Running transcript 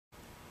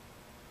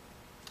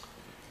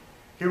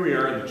Here we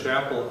are in the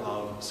chapel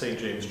of St.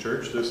 James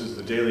Church. This is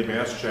the daily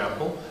Mass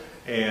chapel,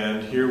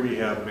 and here we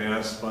have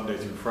Mass Monday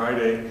through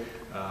Friday,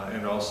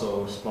 and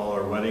also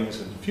smaller weddings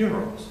and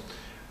funerals.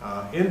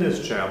 In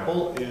this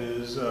chapel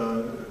is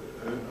an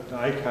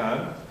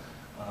icon,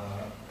 a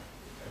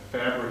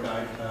fabric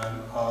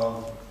icon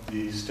of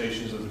the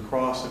Stations of the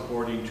Cross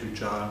according to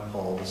John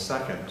Paul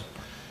II.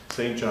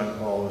 St. John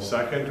Paul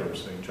II, or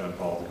St. John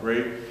Paul the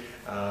Great,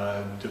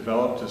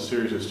 developed a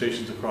series of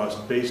Stations of the Cross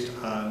based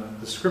on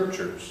the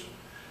Scriptures,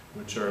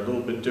 which are a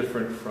little bit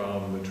different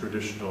from the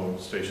traditional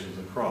Stations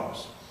of the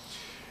Cross.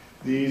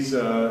 These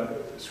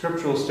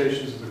scriptural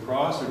Stations of the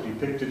Cross are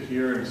depicted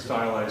here in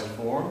stylized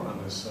form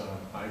on this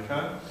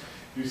icon.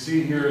 You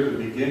see here at the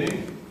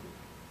beginning,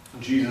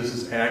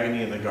 Jesus'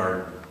 agony in the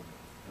garden.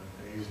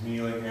 Okay, he's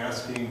kneeling,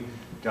 asking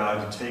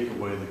God to take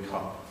away the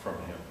cup from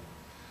him.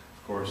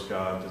 Of course,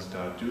 God does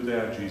not do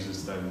that.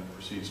 Jesus then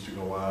proceeds to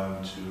go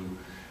on to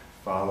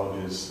follow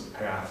his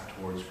path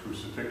towards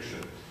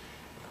crucifixion.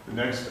 The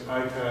next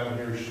icon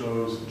here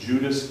shows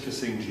Judas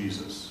kissing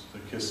Jesus, the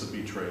kiss of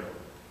betrayal.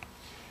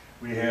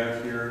 We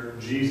have here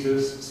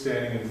Jesus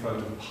standing in front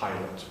of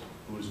Pilate,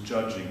 who is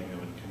judging him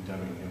and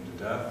condemning him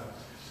to death.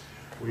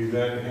 We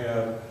then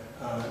have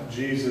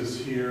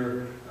Jesus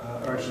here,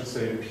 or I should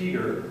say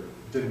Peter,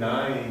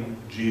 denying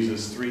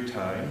Jesus 3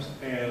 times,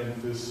 and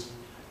this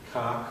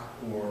cock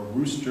or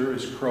rooster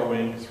is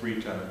crowing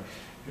 3 times,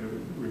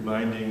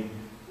 reminding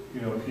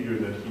Peter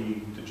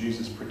that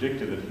Jesus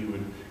predicted that he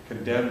would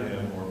condemn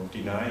him or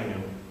deny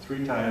him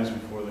 3 times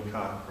before the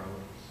cock crowed.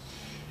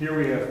 Here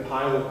we have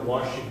Pilate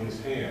washing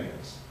his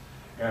hands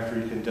after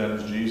he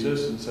condemns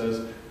Jesus and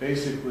says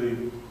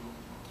basically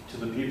to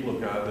the people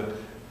of God that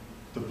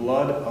the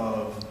blood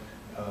of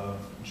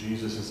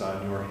Jesus is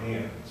on your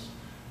hands.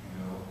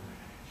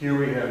 Here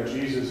we have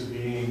Jesus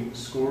being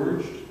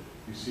scourged.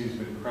 You see he's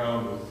been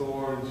crowned with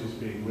thorns. He's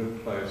being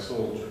whipped by a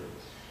soldier.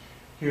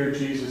 Here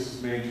Jesus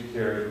is made to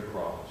carry the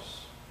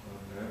cross.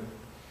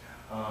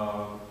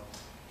 Okay?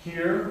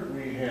 Here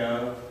we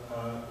have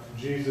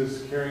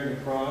Jesus carrying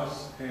the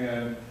cross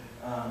and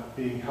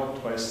being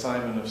helped by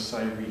Simon of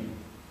Cyrene.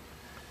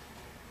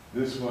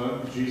 This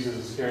one, Jesus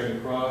is carrying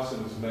the cross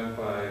and is met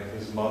by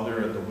his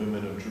mother and the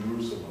women of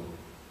Jerusalem.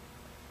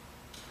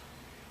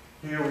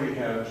 Here we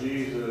have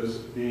Jesus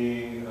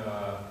being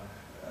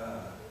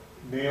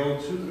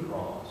nailed to the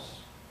cross.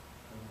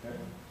 Okay?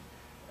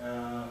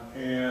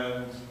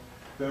 And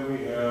then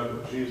we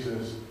have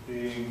Jesus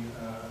being,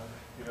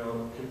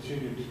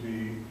 continued to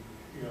be,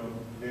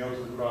 nailed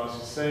to the cross.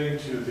 He's saying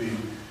to the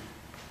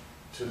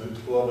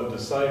beloved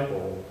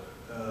disciple,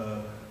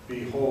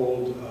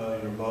 behold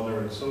your mother,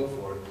 and so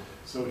forth.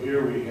 So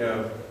here we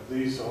have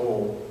these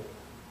whole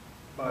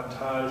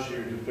montage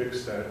here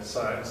depicts that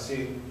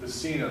scene, the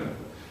scene on the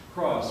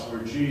cross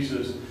where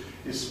Jesus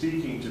is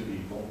speaking to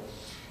people.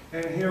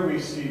 And here we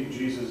see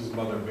Jesus'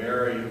 mother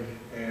Mary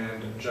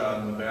and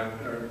John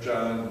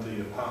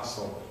the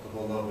Apostle, the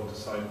beloved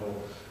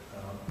disciple,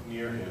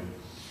 near him.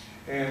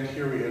 And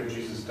here we have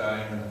Jesus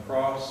dying on the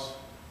cross,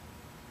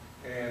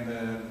 and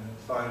then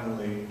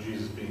finally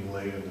Jesus being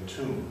laid in the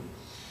tomb.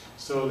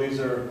 So these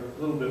are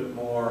a little bit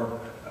more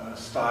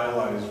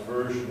stylized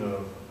version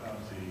of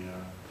the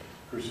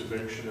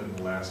crucifixion and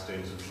the last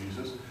days of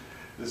Jesus.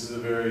 This is a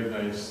very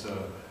nice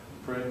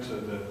print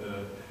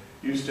that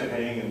used to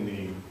hang in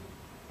the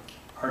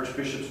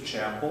Archbishop's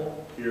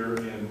Chapel here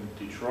in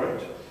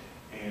Detroit,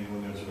 and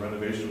when there was a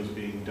renovation was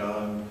being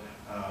done,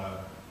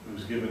 it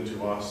was given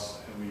to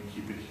us, and we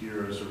keep it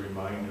here as a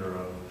reminder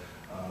of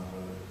the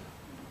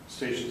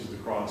Stations of the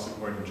Cross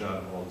according to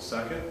John Paul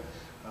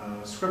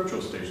II,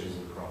 scriptural Stations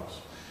of the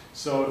Cross.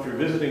 So if you're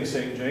visiting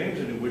St. James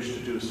and you wish to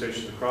do a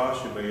Station of the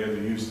Cross, you may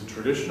either use the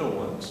traditional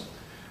ones,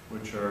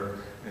 which are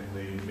in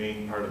the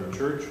main part of the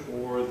church,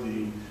 or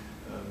the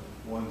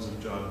ones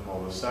of John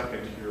Paul II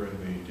here in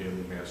the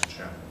daily Mass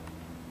chapel.